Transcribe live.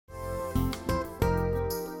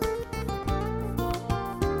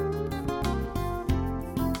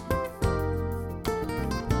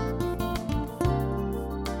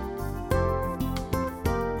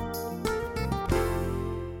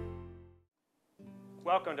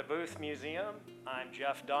Welcome to Booth Museum. I'm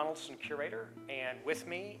Jeff Donaldson, Curator, and with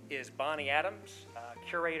me is Bonnie Adams,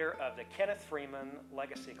 Curator of the Kenneth Freeman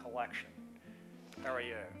Legacy Collection. How are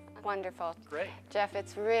you? Wonderful. Great. Jeff,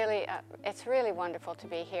 it's really wonderful to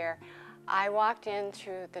be here. I walked in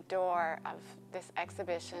through the door of this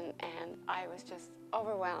exhibition and I was just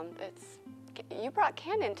overwhelmed. You brought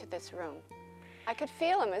Ken into this room. I could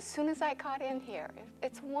feel him as soon as I got in here.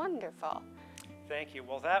 It's wonderful. Thank you.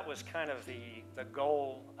 Well, that was kind of the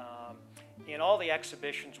goal. In all the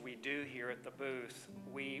exhibitions we do here at the booth,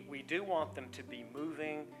 we do want them to be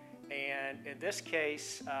moving. And in this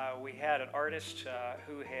case, we had an artist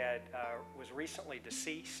who was recently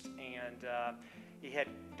deceased, and he had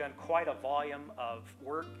done quite a volume of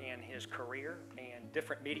work in his career and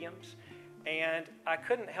different mediums. And I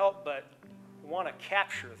couldn't help but want to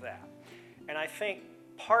capture that. And I think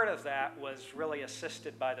part of that was really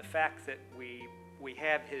assisted by the fact that we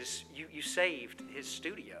have you saved his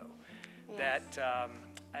studio. Yes. That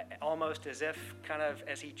almost as if kind of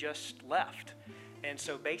as he just left. And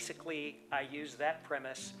so basically I used that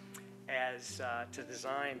premise as to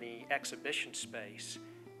design the exhibition space.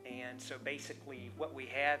 And so basically what we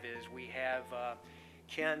have is we have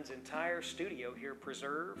Ken's entire studio here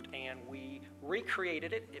preserved, and we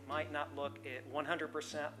recreated it. It might not look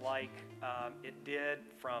 100% like it did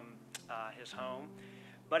from his home,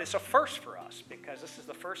 but it's a first for us because this is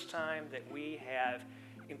the first time that we have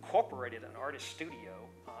incorporated an artist studio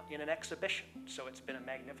in an exhibition. So it's been a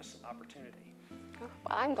magnificent opportunity. Well,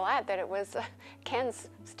 I'm glad that it was Ken's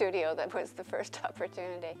studio that was the first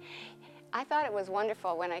opportunity. I thought it was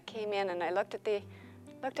wonderful when I came in and I looked at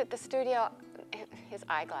the studio. His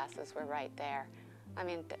eyeglasses were right there. I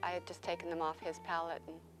mean, I had just taken them off his palette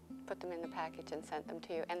and put them in the package and sent them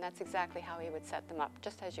to you, and that's exactly how he would set them up,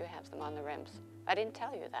 just as you have them on the rims. I didn't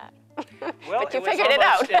tell you that, well, but you figured it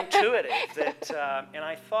out. Well, it was almost intuitive that, and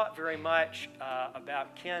I thought very much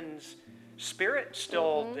about Ken's spirit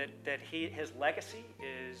still, that his legacy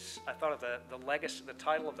is, I thought of the legacy, the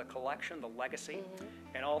title of the collection, the legacy,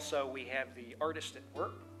 and also we have the artist at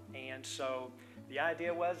work. And so the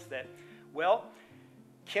idea was that, well,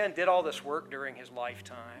 Ken did all this work during his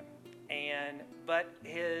lifetime, but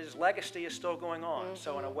his legacy is still going on.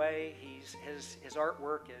 So in a way, his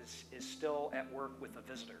artwork is still at work with the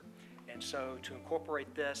visitor. And so to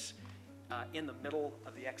incorporate this in the middle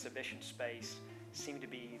of the exhibition space seemed to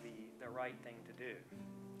be the right thing to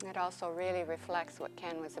do. It also really reflects what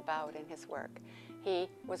Ken was about in his work. He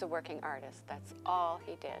was a working artist. That's all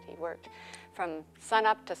he did. He worked from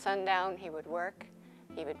sunup to sundown. He would work.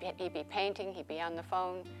 He'd be painting. He'd be on the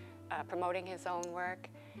phone promoting his own work.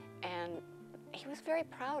 And he was very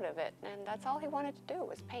proud of it. And that's all he wanted to do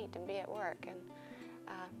was paint and be at work. And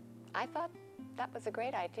I thought that was a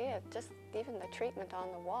great idea, just even the treatment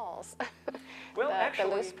on the walls. Well, actually,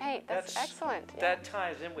 the loose paint, that's excellent. That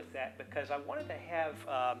ties in with that because I wanted to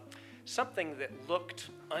have something that looked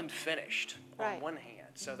unfinished on one hand.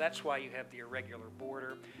 So that's why you have the irregular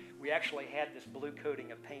border. We actually had this blue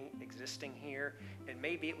coating of paint existing here, and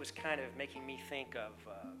maybe it was kind of making me think of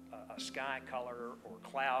a sky color or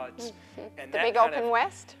clouds. And the big open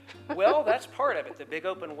west? Well, that's part of it, the big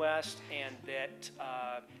open west, and that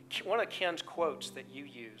one of Ken's quotes that you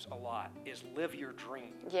use a lot is "live your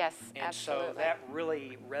dream." Yes, and absolutely. So that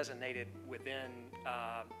really resonated within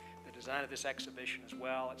the design of this exhibition as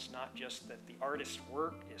well. It's not just that the artist's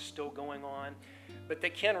work is still going on, but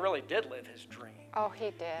that Ken really did live his dream. Oh,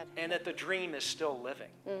 he did. And that the dream is still living.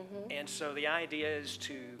 And so the idea is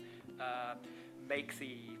to make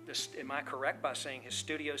am I correct by saying his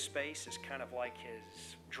studio space is kind of like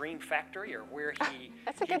his dream factory, or where he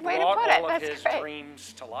brought all of his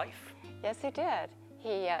dreams to life? Yes, he did.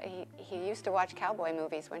 He used to watch cowboy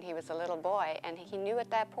movies when he was a little boy, and he knew at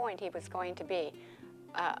that point he was going to be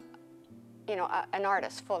an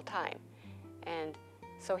artist full time. And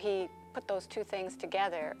so he put those two things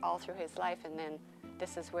together all through his life, and then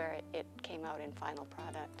this is where it came out in final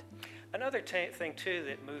product. Another thing too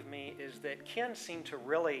that moved me is that Ken seemed to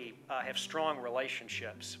really have strong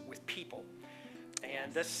relationships with people.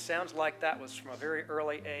 And this sounds like that was from a very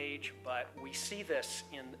early age, but we see this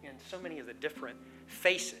in so many of the different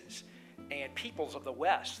faces and peoples of the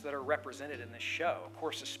West that are represented in this show. Of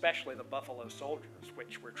course, especially the Buffalo Soldiers,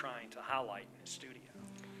 which we're trying to highlight in his studio.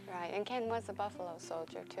 Right, and Ken was a Buffalo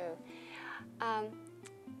Soldier too.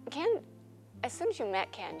 Ken, as soon as you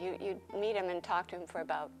met Ken, you'd meet him and talk to him for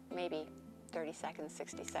about maybe 30 seconds,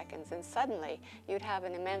 60 seconds, and suddenly you'd have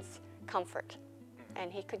an immense comfort.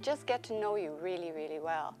 And he could just get to know you really, really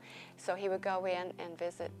well. So he would go in and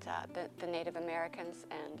visit the Native Americans,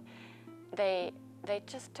 and they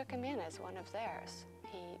just took him in as one of theirs.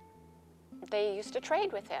 they used to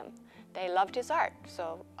trade with him. They loved his art,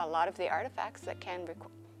 so a lot of the artifacts that Ken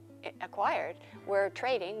acquired were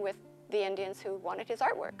trading with the Indians who wanted his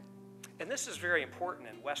artwork. And this is very important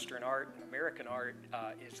in Western art and American art,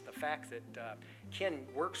 is the fact that Ken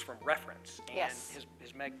works from reference. And Yes.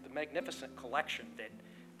 the magnificent collection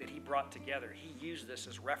that he brought together, he used this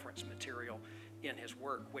as reference material in his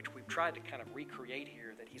work, which we've tried to kind of recreate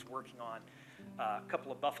here, that he's working on a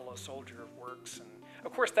couple of Buffalo Soldier works. And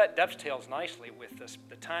of course that dovetails nicely with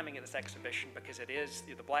the timing of this exhibition, because it is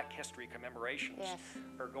the Black History commemorations Yes.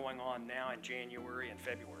 are going on now in January and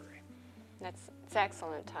February. It's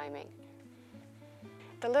excellent timing.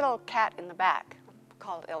 The little cat in the back,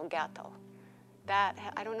 called El Gato, that,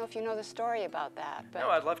 I don't know if you know the story about that. But No,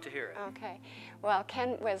 I'd love to hear it. Okay. Well,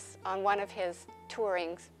 Ken was on one of his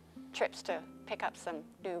touring trips to pick up some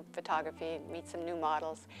new photography, meet some new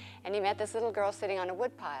models, and he met this little girl sitting on a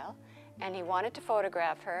woodpile, and he wanted to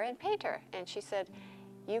photograph her and paint her. And she said,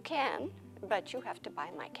 "You can, but you have to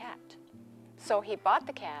buy my cat." So he bought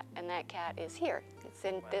the cat, and that cat is here. It's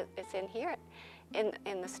in, Wow. it's in here,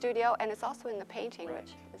 in the studio, and it's also in the painting, Right.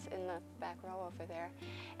 which is in the back row over there.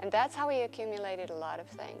 And that's how he accumulated a lot of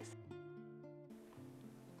things.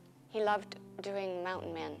 He loved doing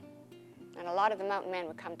mountain men. And a lot of the mountain men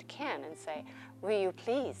would come to Ken and say, "Will you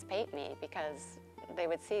please paint me?" Because they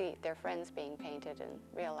would see their friends being painted and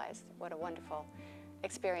realize what a wonderful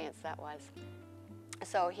experience that was.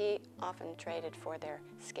 So he often traded for their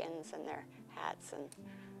skins and their hats and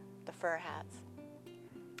the fur hats.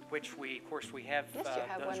 Which of course, we have, Yes, you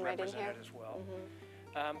have those one right in represented here. as well.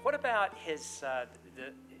 Mm-hmm. What about his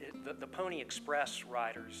the Pony Express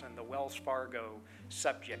riders and the Wells Fargo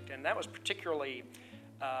subject? And that was particularly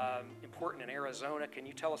important in Arizona. Can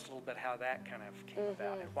you tell us a little bit how that kind of came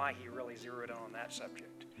about and why he really zeroed in on that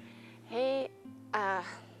subject?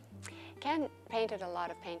 Ken painted a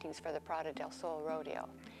lot of paintings for the Parada Del Sol Rodeo,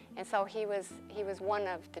 and so he was one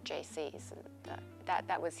of the JCs.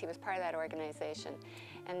 He was part of that organization,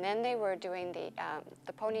 and then they were doing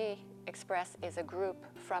the Pony Express is a group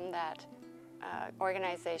from that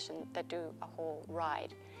organization that do a whole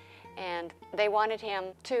ride, and they wanted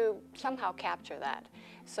him to somehow capture that.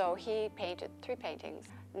 So he painted 3 paintings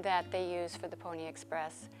that they used for the Pony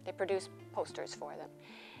Express. They produced posters for them.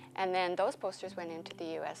 And then those posters went into the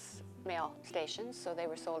U.S. mail stations, so they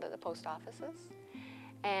were sold at the post offices.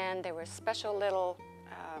 And there were special little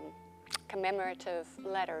commemorative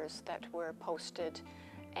letters that were posted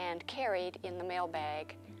and carried in the mail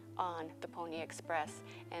bag on the Pony Express.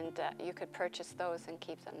 And you could purchase those and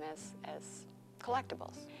keep them as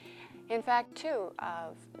collectibles. In fact, 2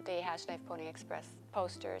 of the #Pony Express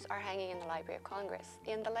posters are hanging in the Library of Congress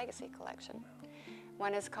in the Legacy collection.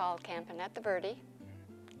 One is called Campin' at the Verde,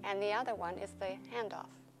 and the other one is the Handoff.